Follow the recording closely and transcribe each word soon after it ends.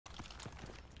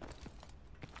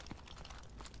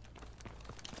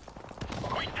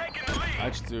I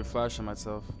just threw a flash on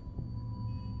myself.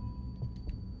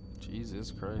 Jesus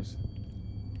Christ.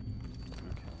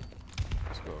 Okay.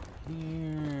 Let's go over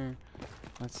here.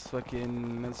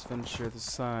 Let's venture the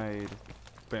side.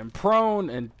 Bam,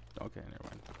 prone and okay, never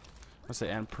mind. Let's say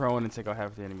and prone and take out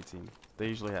half the enemy team. That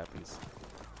usually happens.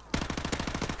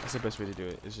 That's the best way to do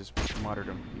it. It's just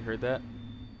martyrdom. You heard that?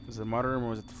 Was it martyrdom or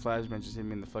was it the flashbang just hit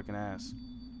me in the fucking ass?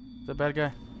 Is that a bad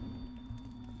guy?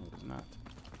 No, it was not.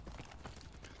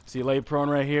 So you lay prone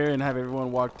right here and have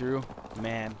everyone walk through.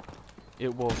 Man,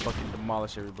 it will fucking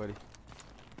demolish everybody.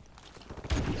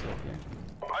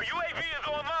 Our UAV is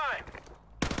online.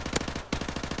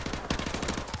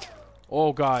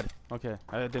 Oh god. Okay,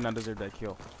 I did not deserve that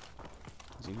kill.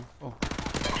 Is he here? Oh.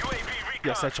 UAV recon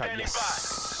Yes, that shot. standing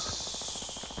Yes.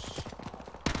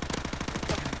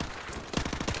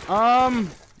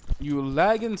 You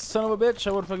lagging son of a bitch!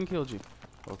 I would have fucking killed you.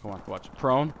 Oh, come on, watch.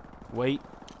 Prone. Wait.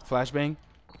 Flashbang.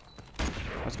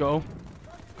 Let's go.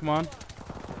 Come on.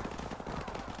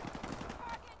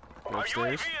 They're Our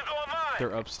UAV upstairs. is online.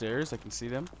 They're upstairs. I can see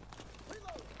them.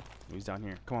 He's down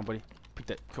here. Come on, buddy. Pick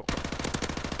that. Go.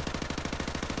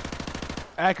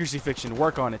 Accuracy fiction.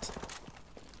 Work on it.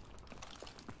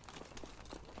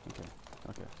 Okay.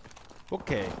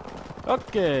 Okay.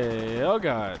 Okay. Oh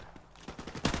god.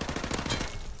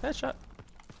 Headshot.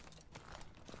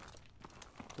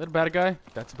 Is that a bad guy?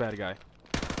 That's a bad guy.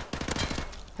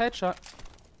 Headshot.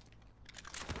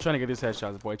 Trying to get these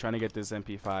headshots, boy. Trying to get this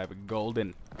MP5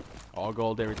 golden. All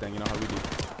gold, everything. You know how we do.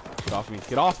 Get off me.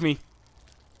 Get off me.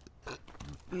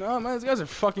 No, man. These guys are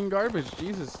fucking garbage.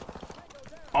 Jesus.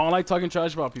 I don't like talking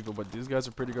trash about people, but these guys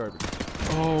are pretty garbage.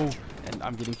 Oh. And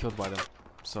I'm getting killed by them.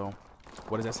 So,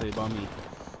 what does that say about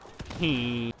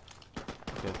me?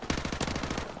 Okay.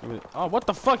 Oh, what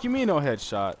the fuck you mean no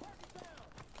headshot?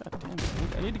 God damn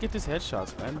it. I need to get these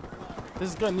headshots, man.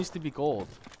 This gun needs to be gold.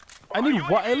 I need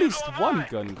at least one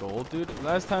gun gold, dude.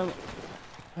 Last time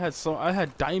I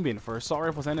had diamond for assault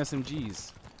rifles and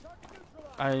SMGs.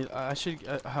 I should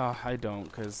I don't,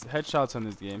 cause headshots on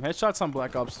this game. Headshots on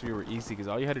Black Ops 3 were easy cause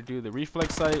all you had to do, the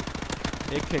reflex sight,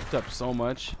 it kicked up so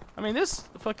much. I mean, this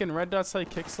fucking red dot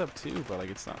sight kicks up too, but like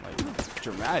it's not like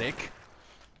dramatic.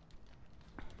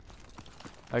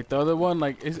 Like the other one,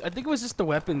 like I think it was just the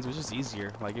weapons. It was just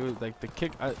easier. Like it was like the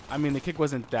kick. I mean, the kick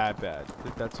wasn't that bad.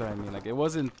 That's what I mean. Like it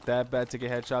wasn't that bad to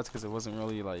get headshots because it wasn't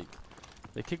really like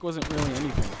the kick wasn't really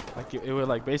anything. Like it would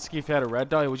like basically if you had a red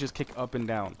dot, it would just kick up and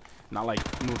down, not like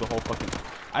move the whole fucking.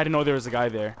 I didn't know there was a guy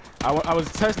there. I was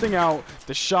testing out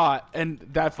the shot and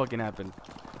that fucking happened.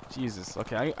 Jesus.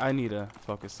 Okay, I need to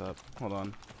focus up. Hold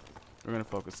on. We're gonna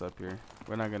focus up here.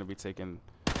 We're not gonna be taking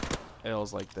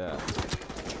L's like that.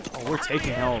 Oh, we're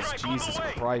taking L's. Jesus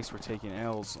Christ, we're taking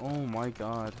L's. Oh my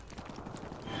god.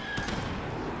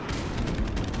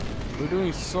 We're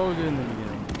doing so good in the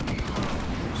beginning.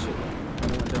 Shit. I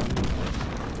went down here.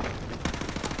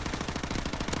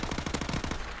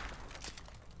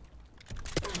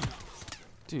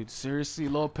 Dude, seriously,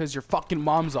 Lopez, your fucking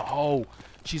mom's a hoe.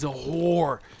 She's a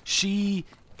whore. She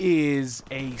is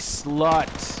a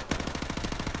slut.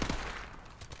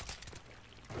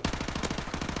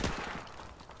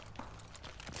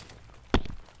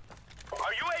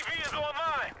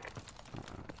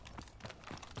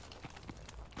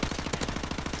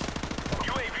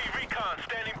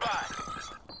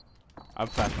 I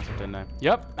flashed myself, didn't I?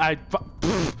 Yep.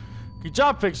 Good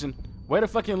job, Fiction. Way to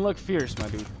fucking look fierce, my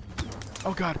dude.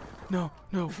 Oh god. No.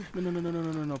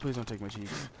 Please don't take my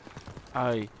cheeks.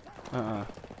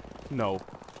 No.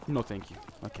 No, thank you.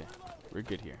 Okay. We're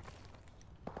good here.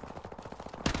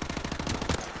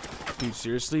 Dude,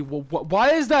 seriously?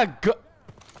 Why is that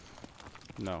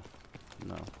No.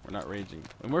 No. We're not raging.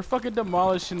 And we're fucking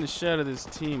demolishing the shit of this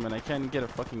team, and I can't get a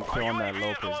fucking kill on that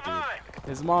Lopez, dude.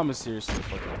 His mom is seriously a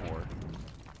fucking whore.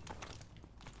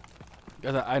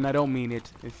 And I don't mean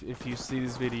it. If you see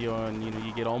this video and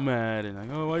you get all mad and like,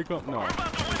 oh I can't, no.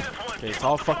 Okay, it's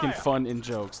all fucking fun and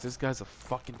jokes. This guy's a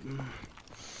fucking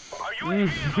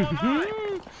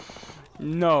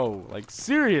no, like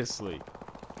seriously.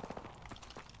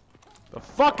 The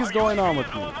fuck is going on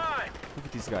with me? Look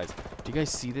at these guys. Do you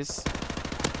guys see this?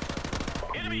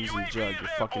 Using jug, your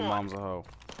fucking mom's a hoe.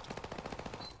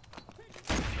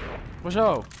 What's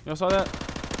up? You saw that?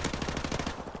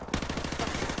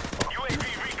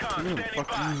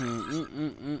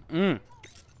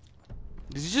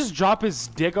 Did he just drop his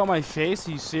dick on my face?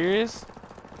 Are you serious?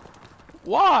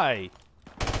 Why?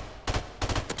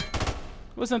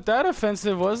 Wasn't that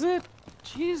offensive, was it?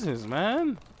 Jesus,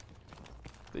 man.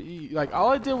 Like, all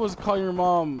I did was call your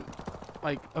mom,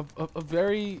 like,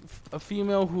 a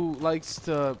female who likes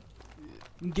to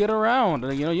Get around.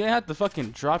 You know, you have to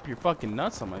fucking drop your fucking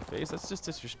nuts on my face. That's just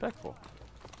disrespectful.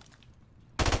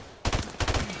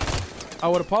 I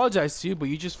would apologize to you, but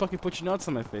you just fucking put your nuts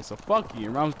on my face. So fuck you.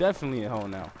 Your mom's definitely at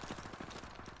home now.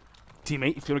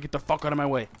 Teammate, if you don't get the fuck out of my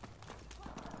way.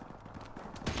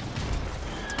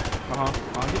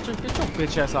 Get your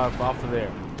bitch ass off of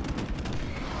there.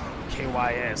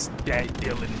 KYS, that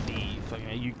Dylan D.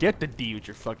 Fucking, you get the D with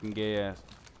your fucking gay ass.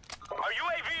 Our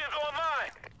UAV is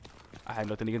online. I have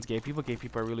nothing against gay people. Gay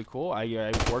people are really cool. I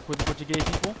work with a bunch of gay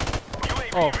people.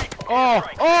 Oh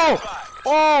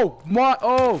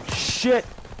shit.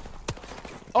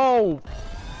 Oh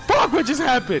fuck, what just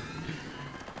happened?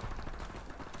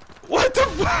 What the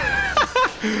fuck?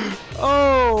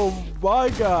 Oh my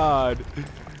god.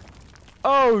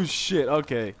 Oh shit,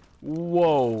 okay.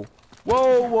 Whoa.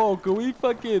 Whoa, can we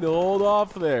fucking hold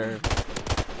off there?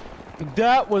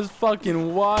 That was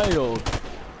fucking wild.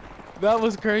 That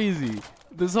was crazy.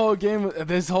 This whole game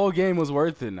was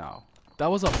worth it now. That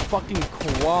was a fucking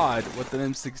quad with an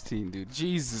M16, dude.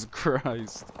 Jesus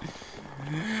Christ.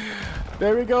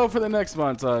 There we go for the next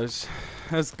montage.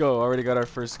 Let's go. Already got our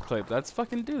first clip. Let's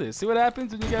fucking do this. See what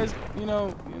happens when you guys, you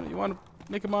want to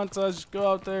make a montage.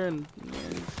 Go out there and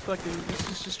fucking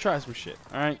just try some shit.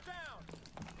 All right.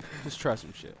 Just try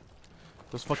some shit.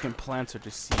 Those fucking plants are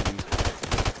deceiving.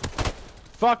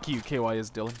 Fuck you,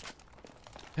 KYS Dylan.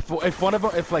 If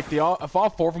all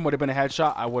four of them would have been a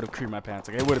headshot, I would have creamed my pants.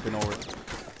 Like, it would have been over.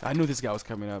 I knew this guy was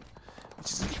coming up.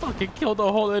 Just fucking killed the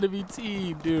whole enemy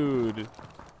team, dude.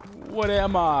 What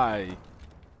am I?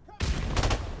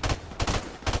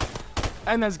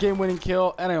 And that's game-winning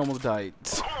kill, and I almost died.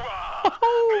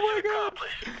 Oh my god.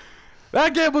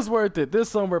 That game was worth it.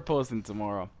 This one we're posting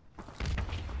tomorrow.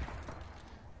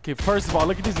 Okay, first of all,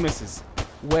 look at these misses.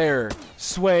 Where?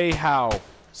 Sway, how?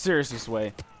 Seriously,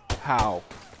 Sway. How?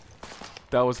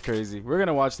 That was crazy. We're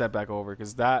gonna watch that back over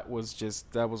because that was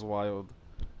wild.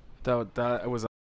 That was